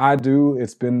something that I do.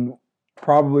 It's been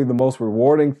probably the most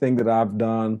rewarding thing that I've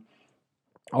done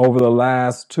over the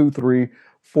last 2, 3,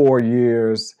 4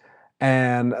 years.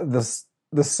 And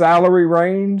the salary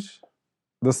range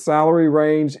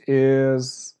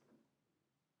is,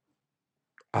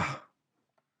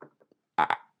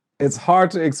 it's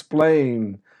hard to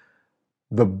explain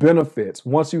the benefits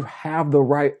once you have the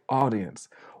right audience,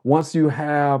 once you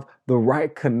have the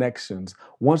right connections,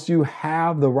 once you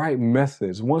have the right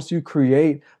message, once you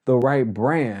create the right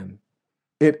brand.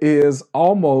 It is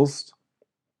almost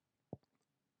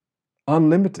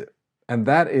unlimited. And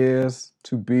that is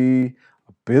to be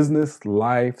a business,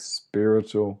 life,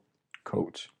 spiritual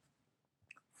coach.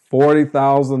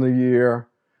 40,000 a year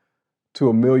to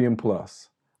 $1 million plus.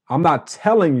 I'm not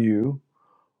telling you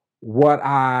what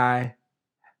I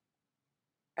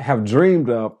have dreamed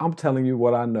of. I'm telling you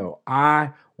what I know.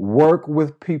 I work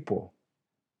with people.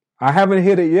 I haven't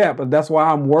hit it yet, but that's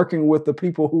why I'm working with the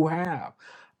people who have.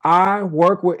 I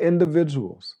work with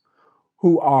individuals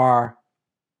who are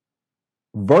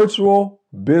virtual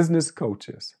business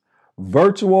coaches,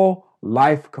 virtual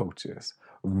life coaches,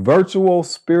 virtual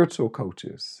spiritual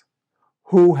coaches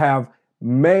who have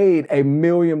made $1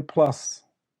 million plus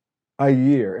a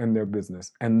year in their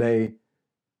business, and they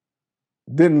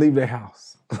didn't leave their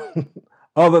house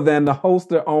other than to host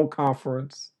their own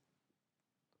conference,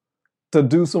 to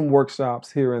do some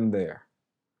workshops here and there.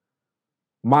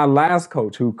 My last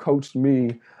coach, who coached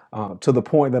me to the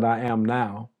point that I am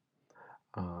now,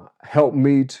 helped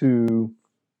me to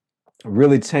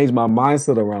really change my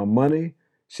mindset around money.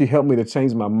 She helped me to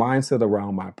change my mindset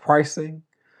around my pricing.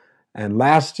 And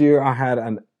last year, I had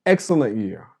an excellent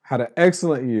year. I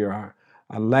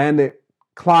landed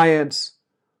clients.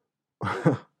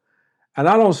 And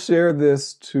I don't share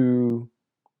this to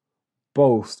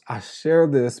boast. I share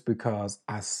this because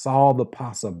I saw the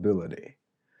possibility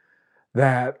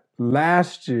that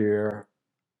last year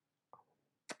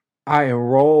I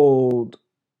enrolled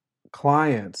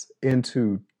clients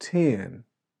into $10,000,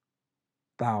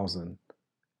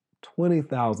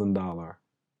 $20,000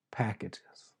 packages.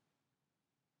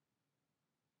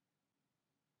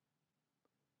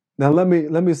 Now let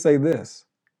me say this.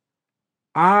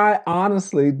 I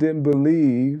honestly didn't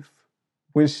believe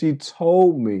when she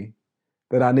told me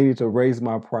that I needed to raise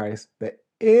my price that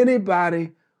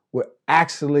anybody would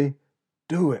actually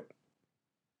do it.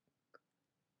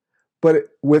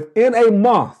 But within a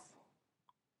month,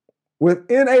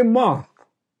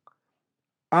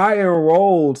 I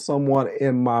enrolled someone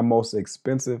in my most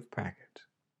expensive package.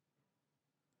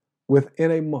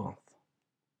 Within a month.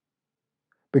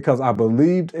 Because I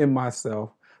believed in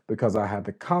myself, because I had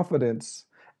the confidence,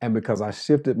 and because I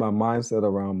shifted my mindset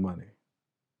around money.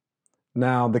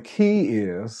 Now, the key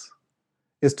is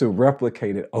to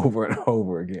replicate it over and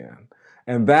over again.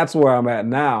 And that's where I'm at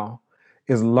now,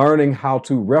 is learning how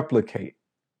to replicate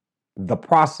the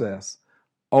process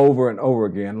over and over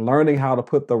again, learning how to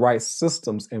put the right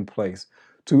systems in place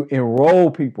to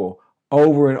enroll people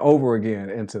over and over again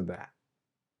into that.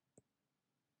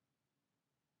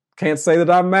 Can't say that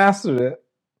I've mastered it.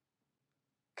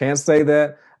 Can't say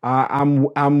that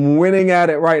I'm winning at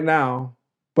it right now.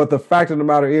 But the fact of the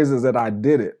matter is that I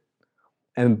did it.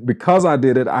 And because I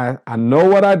did it, I know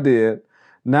what I did.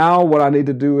 Now what I need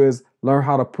to do is learn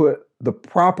how to put the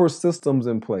proper systems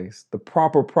in place, the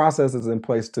proper processes in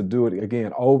place to do it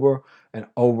again over and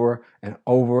over and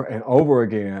over and over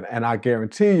again. And I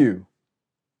guarantee you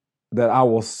that I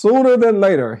will sooner than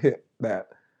later hit that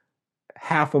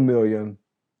 $500,000, $1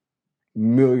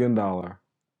 million,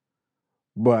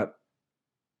 but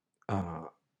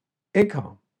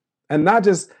income. And not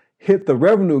just hit the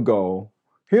revenue goal.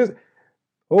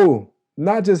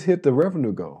 Not just hit the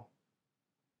revenue goal.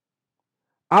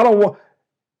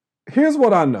 Here's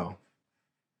what I know.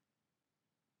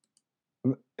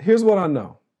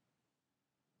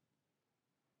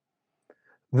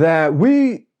 That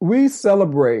we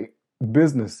celebrate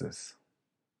businesses.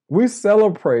 We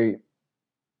celebrate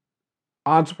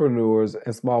entrepreneurs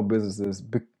and small businesses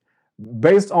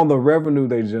based on the revenue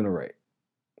they generate.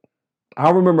 I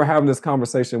remember having this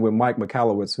conversation with Mike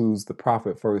Michalowicz, who's the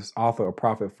Profit First, author of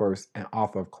Profit First and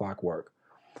author of Clockwork.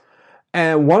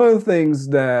 And one of the things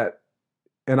that,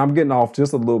 and I'm getting off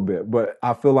just a little bit, but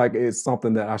I feel like it's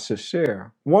something that I should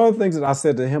share. One of the things that I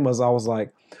said to him was, I was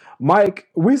like, Mike,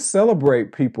 we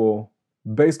celebrate people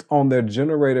based on their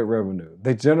generated revenue.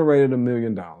 They generated $1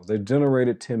 million. They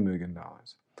generated $10 million.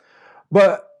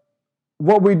 But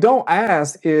what we don't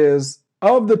ask is,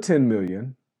 of the 10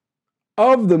 million,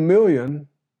 of the million,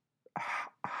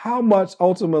 how much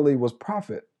ultimately was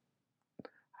profit?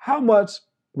 How much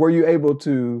were you able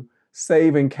to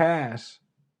save in cash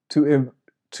to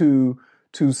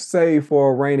save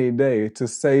for a rainy day, to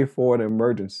save for an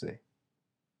emergency?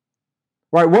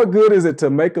 Right? What good is it to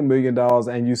make $1 million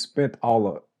and you spent all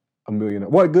of $1 million?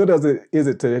 What good is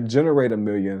it to generate $1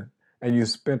 million and you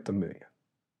spent $1 million?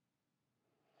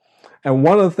 And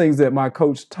one of the things that my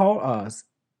coach taught us,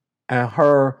 and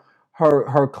her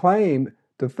claim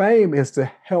to fame, is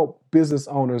to help business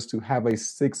owners to have a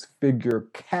 6-figure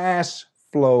cash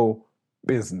flow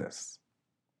business.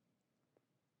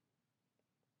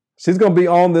 She's going to be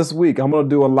on this week. I'm going to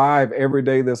do a live every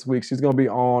day this week. She's going to be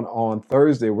on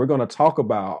Thursday. We're going to talk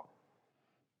about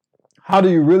how do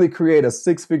you really create a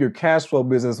 6-figure cash flow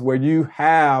business where you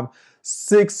have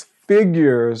 6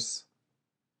 figures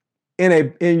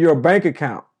in your bank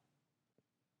account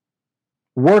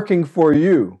working for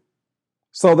you,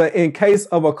 so that in case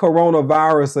of a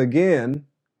coronavirus again,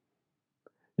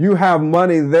 you have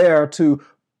money there to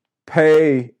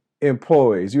pay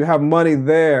employees. You have money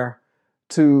there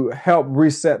to help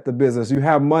reset the business. You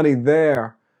have money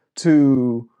there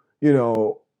to,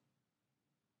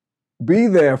 be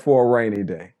there for a rainy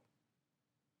day.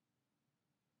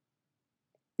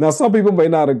 Now, some people may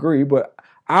not agree, but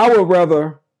I would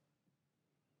rather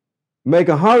make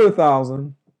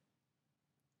 100,000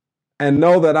 and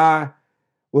know that I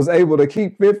was able to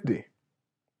keep 50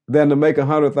 than to make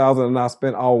 100,000 and I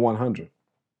spent all 100.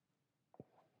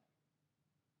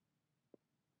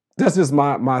 That's just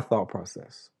my thought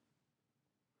process.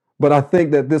 But I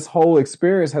think that this whole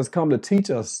experience has come to teach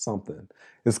us something.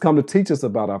 It's come to teach us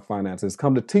about our finances. It's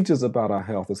come to teach us about our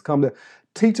health. It's come to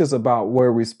teach us about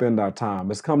where we spend our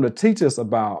time. It's come to teach us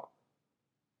about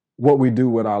what we do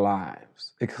with our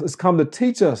lives. It's come to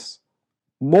teach us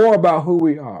more about who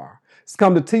we are. It's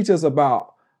come to teach us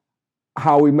about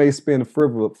how we may spend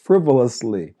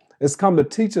frivolously. It's come to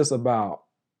teach us about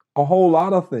a whole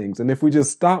lot of things. And if we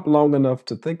just stop long enough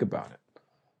to think about it.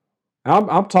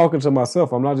 I'm talking to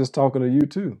myself. I'm not just talking to you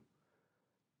too.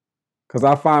 Because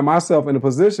I find myself in a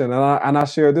position, and I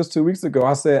shared this 2 weeks ago.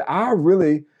 I said, I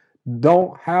really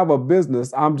don't have a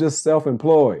business. I'm just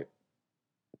self-employed.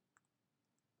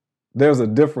 There's a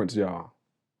difference, y'all.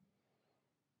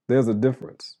 There's a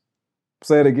difference.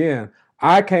 Say it again.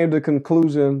 I came to the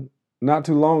conclusion not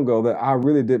too long ago that I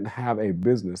really didn't have a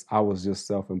business. I was just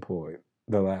self-employed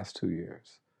the last 2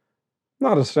 years.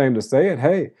 Not ashamed to say it.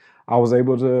 Hey, I was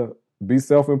able to be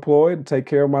self-employed, take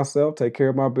care of myself, take care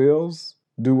of my bills,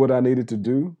 do what I needed to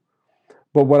do.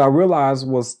 But what I realized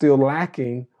was still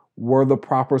lacking were the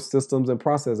proper systems and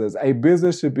processes. A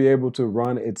business should be able to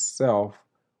run itself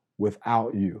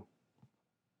without you.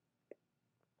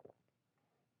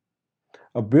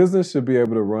 A business should be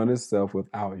able to run itself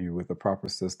without you, with the proper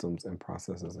systems and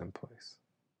processes in place.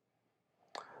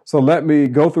 So let me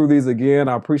go through these again.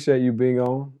 I appreciate you being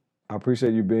on.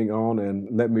 And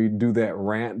let me do that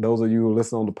rant. Those of you who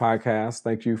listen on the podcast,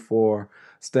 thank you for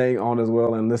staying on as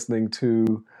well and listening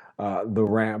to the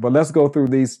rant. But let's go through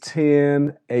these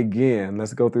 10 again.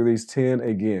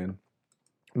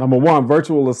 Number 1,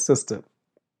 virtual assistant.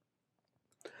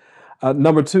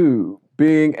 Number 2,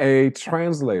 being a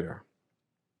translator.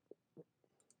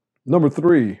 Number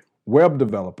 3, web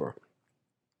developer.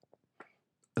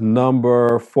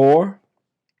 Number 4,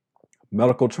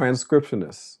 medical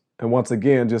transcriptionist. And once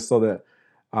again, just so that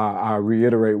I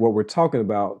reiterate what we're talking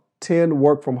about, 10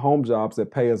 work from home jobs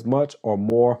that pay as much or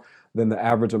more than the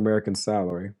average American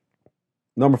salary.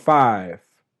 Number 5,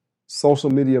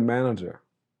 social media manager.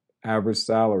 Average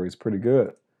salary is pretty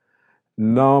good.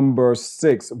 Number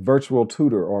 6, virtual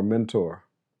tutor or mentor.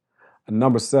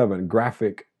 Number 7,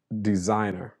 graphic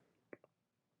designer.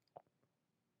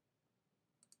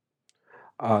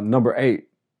 Number 8,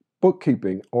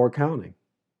 bookkeeping or accounting.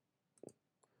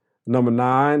 Number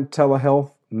 9,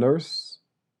 telehealth nurse.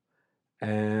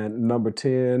 And number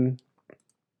 10,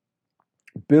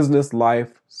 business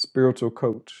life spiritual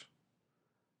coach,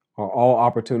 are all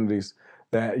opportunities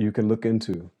that you can look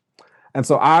into. And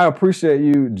so I appreciate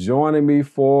you joining me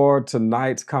for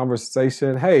tonight's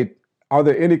conversation. Hey, are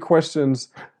there any questions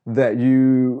that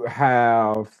you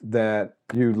have that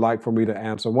you'd like for me to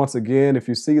answer? Once again, if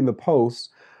you see in the post,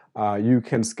 you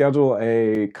can schedule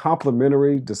a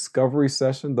complimentary discovery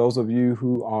session. Those of you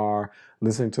who are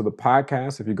listening to the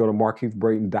podcast, if you go to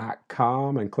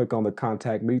markeithbrayton.com and click on the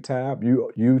Contact Me tab,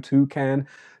 you too can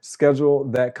schedule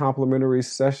that complimentary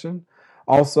session.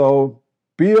 Also,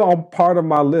 be on part of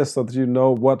my list so that you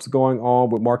know what's going on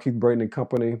with Markeith Brayton and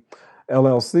Company.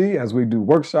 LLC, as we do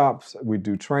workshops, we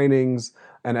do trainings,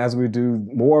 and as we do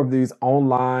more of these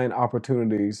online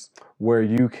opportunities where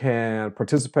you can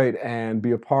participate and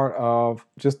be a part of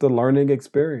just the learning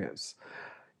experience.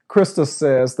 Krista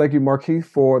says, thank you, Markeith,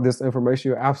 for this information.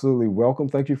 You're absolutely welcome.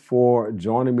 Thank you for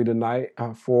joining me tonight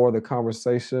for the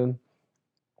conversation.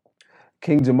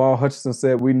 King Jamal Hutchinson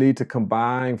said, we need to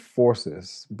combine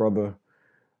forces. Brother,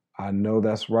 I know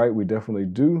that's right. We definitely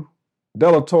do.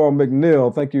 Delatoro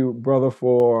McNeil, thank you, brother,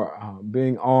 for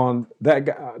being on. That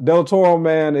guy, Delatoro,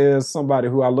 man, is somebody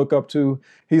who I look up to.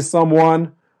 He's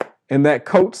someone in that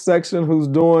coach section who's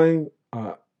doing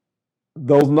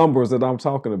those numbers that I'm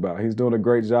talking about. He's doing a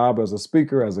great job as a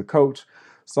speaker, as a coach,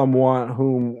 someone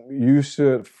whom you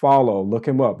should follow. Look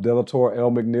him up, Delatoro L.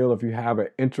 McNeil. If you have an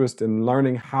interest in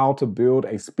learning how to build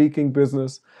a speaking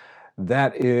business,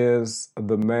 that is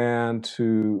the man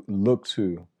to look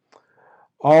to.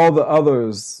 All the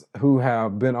others who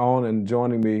have been on and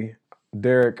joining me,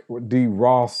 Derek D.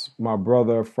 Ross, my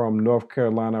brother from North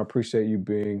Carolina, I appreciate you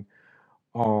being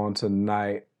on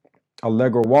tonight.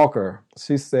 Allegra Walker,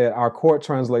 she said, our court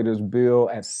translators bill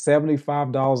at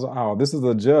 $75 an hour. This is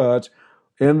a judge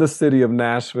in the city of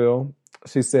Nashville.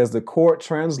 She says the court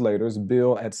translators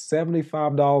bill at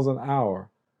 $75 an hour.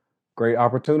 Great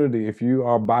opportunity if you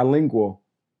are bilingual.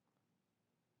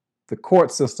 The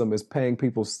court system is paying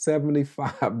people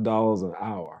 $75 an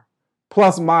hour.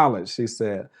 Plus mileage, she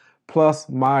said. Plus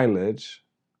mileage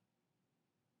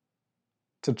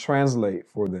to translate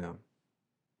for them.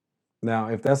 Now,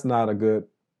 if that's not a good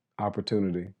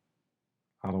opportunity,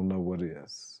 I don't know what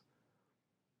is.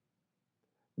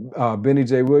 Benny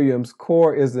J. Williams,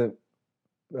 Corona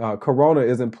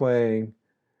isn't playing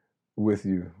with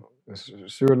you.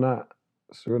 Sure not.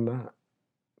 Sure not.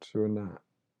 Sure not.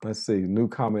 Let's see. New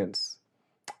comments.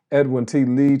 Edwin T.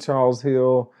 Lee, Charles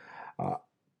Hill,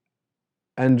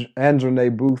 and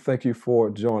Andrene Booth, thank you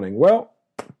for joining. Well,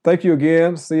 thank you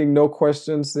again. Seeing no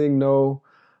questions, seeing no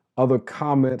other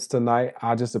comments tonight.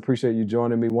 I just appreciate you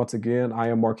joining me once again. I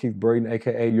am Markeith Braden,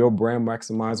 aka Your Brand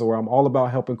Maximizer, where I'm all about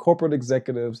helping corporate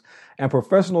executives and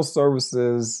professional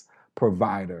services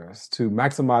providers to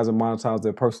maximize and monetize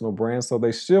their personal brands so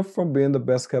they shift from being the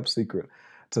best kept secret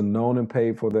to known and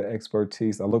paid for their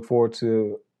expertise. I look forward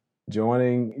to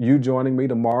joining me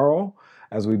tomorrow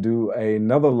as we do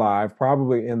another live,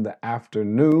 probably in the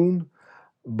afternoon.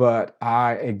 But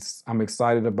I'm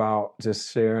excited about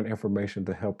just sharing information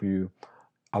to help you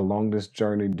along this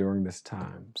journey during this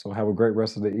time. So have a great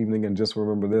rest of the evening, and just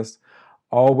remember this: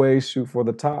 always shoot for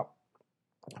the top,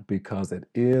 because it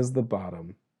is the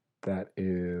bottom that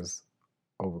is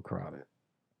overcrowded.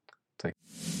 Take